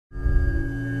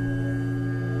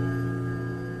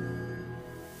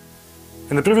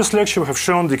In the previous lecture, we have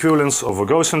shown the equivalence of a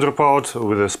Gaussian dropout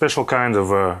with a special kind of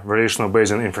variational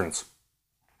Bayesian inference.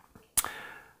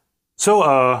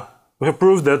 So, we have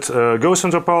proved that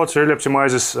Gaussian dropout really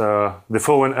optimizes the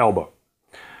following alba.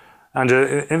 And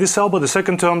in this alba, the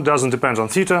second term doesn't depend on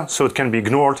theta, so it can be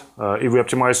ignored if we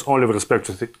optimize only with respect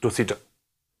to theta.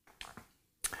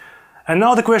 And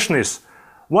now the question is,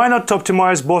 why not to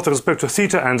optimize both with respect to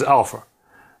theta and alpha?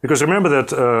 Because remember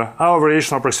that our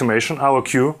variational approximation, our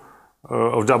Q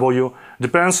of W,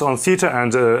 depends on theta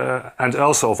and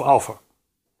also of alpha.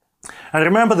 And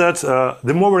remember that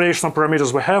the more variational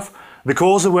parameters we have, the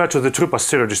closer we are to the true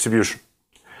posterior distribution.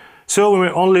 So we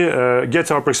may only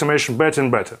get our approximation better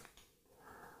and better.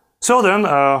 So then,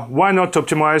 why not to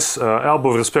optimize alpha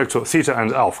with respect to theta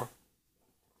and alpha?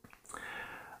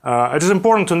 It is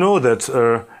important to know that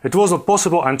it was not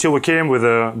possible until we came with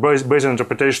a Bayesian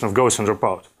interpretation of Gaussian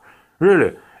dropout.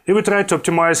 Really, if we try to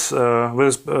optimize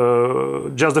with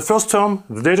just the first term,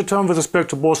 the data term, with respect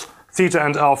to both theta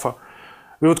and alpha,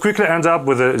 we would quickly end up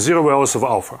with zero values of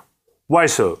alpha. Why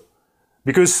so?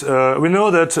 Because we know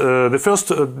that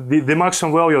the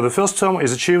maximum value of the first term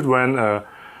is achieved when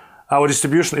our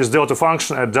distribution is delta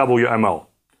function at WML.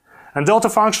 And delta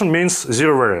function means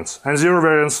zero variance, and zero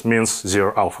variance means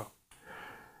zero alpha.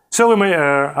 So we may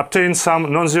obtain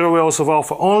some non-zero values of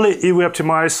alpha only if we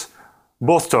optimize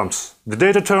both terms, the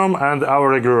data term and our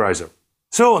regularizer.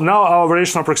 So now our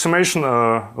variational approximation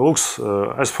looks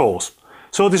as follows.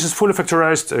 So this is fully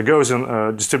factorized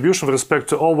Gaussian distribution with respect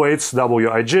to all weights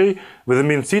Wij with a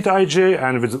mean theta ij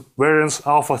and with variance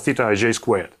alpha theta ij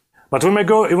squared. But we may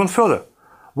go even further.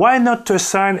 Why not to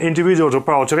assign individual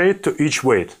dropout rate to each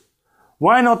weight?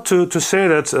 Why not to say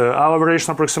that our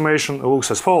variational approximation looks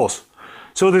as follows?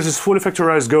 So this is fully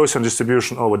factorized Gaussian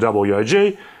distribution over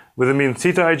Wij with a mean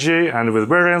theta ij and with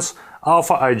variance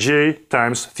alpha ij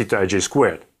times theta ij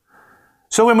squared.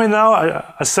 So we may now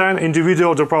assign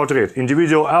individual dropout rate,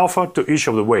 individual alpha, to each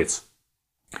of the weights.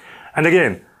 And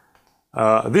again,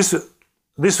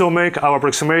 this will make our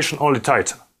approximation only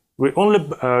tighter. We only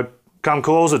come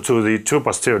closer to the true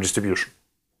posterior distribution.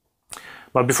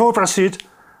 But before we proceed,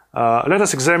 let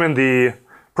us examine the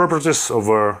properties of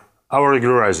our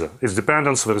regularizer, its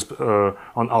dependence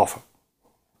on alpha.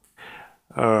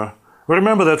 We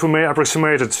remember that we may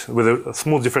approximate it with a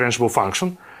smooth differentiable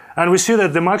function, and we see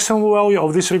that the maximum value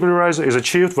of this regularizer is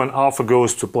achieved when alpha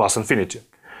goes to plus infinity.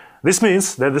 This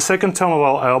means that the second term of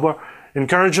our alba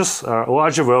encourages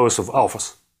larger values of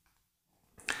alphas.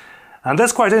 And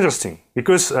that's quite interesting,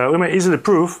 because we may easily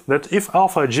prove that if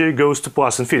alpha ij goes to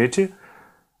plus infinity,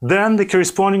 then the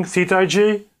corresponding theta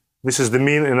ij, this is the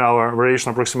mean in our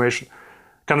variational approximation,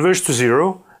 converges to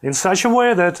zero in such a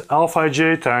way that alpha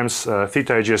ij times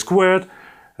theta ij squared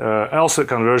also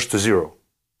converges to zero.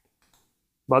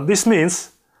 But this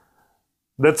means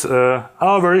that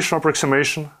our variational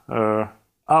approximation,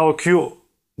 our Q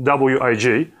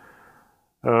Wij,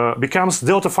 becomes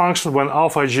delta function when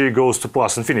alpha ij goes to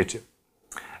plus infinity.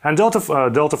 And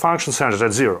delta function centered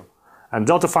at zero. And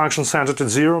delta function centered at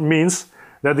zero means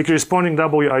that the corresponding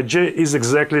Wij is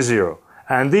exactly zero.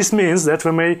 And this means that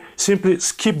we may simply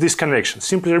skip this connection,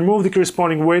 simply remove the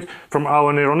corresponding weight from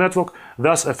our neural network,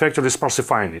 thus effectively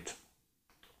sparsifying it.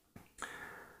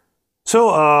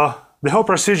 So the whole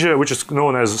procedure, which is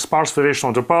known as sparse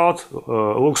variational dropout,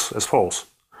 looks as follows.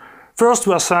 First,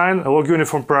 we assign a log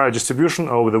uniform prior distribution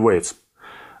over the weights.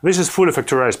 This is fully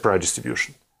factorized prior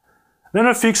distribution. Then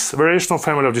we fix variational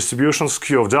family of distributions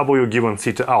Q of W given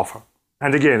theta alpha.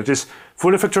 And again, it is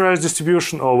fully factorized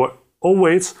distribution over all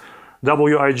weights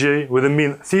Wij with a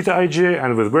mean theta ij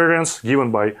and with variance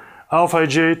given by alpha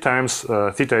ij times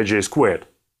theta ij squared.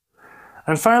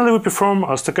 And finally, we perform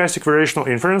a stochastic variational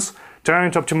inference,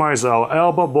 trying to optimize our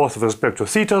alba both with respect to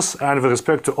thetas and with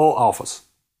respect to all alphas.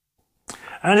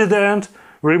 And at the end,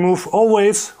 we remove all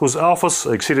weights whose alphas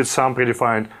exceeded some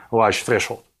predefined large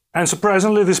threshold. And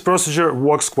surprisingly, this procedure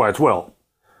works quite well.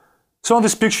 So on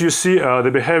this picture you see the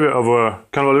behavior of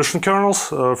convolution kernels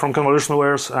from convolutional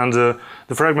layers and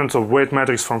the fragment of weight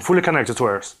matrix from fully connected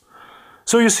layers.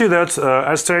 So you see that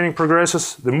as training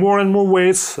progresses, the more and more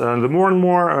weights and the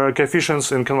more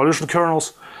coefficients in convolution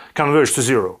kernels converge to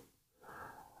zero.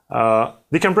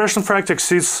 The compression factor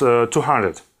exceeds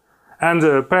 200.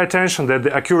 And pay attention that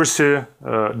the accuracy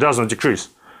does not decrease.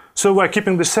 So we're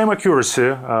keeping the same accuracy,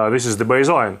 this is the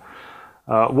baseline,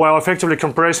 while effectively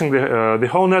compressing the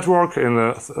whole network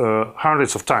in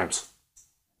hundreds of times.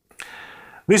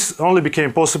 This only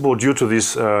became possible due to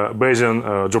this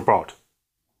Bayesian dropout.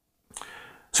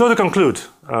 So to conclude,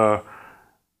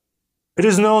 it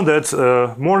is known that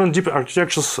modern deep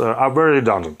architectures are very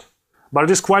redundant, but it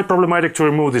is quite problematic to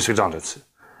remove this redundancy.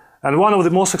 And one of the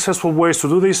most successful ways to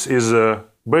do this is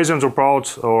Bayesian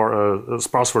dropout or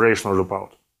sparse variational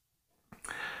dropout.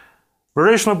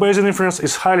 Variational Bayesian inference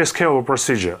is a highly scalable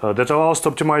procedure that allows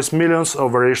to optimize millions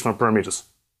of variational parameters.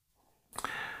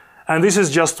 And this is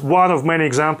just one of many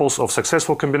examples of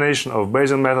successful combination of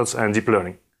Bayesian methods and deep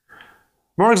learning.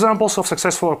 More examples of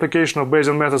successful application of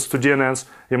Bayesian methods to DNNs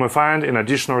you may find in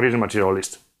additional reading material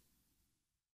list.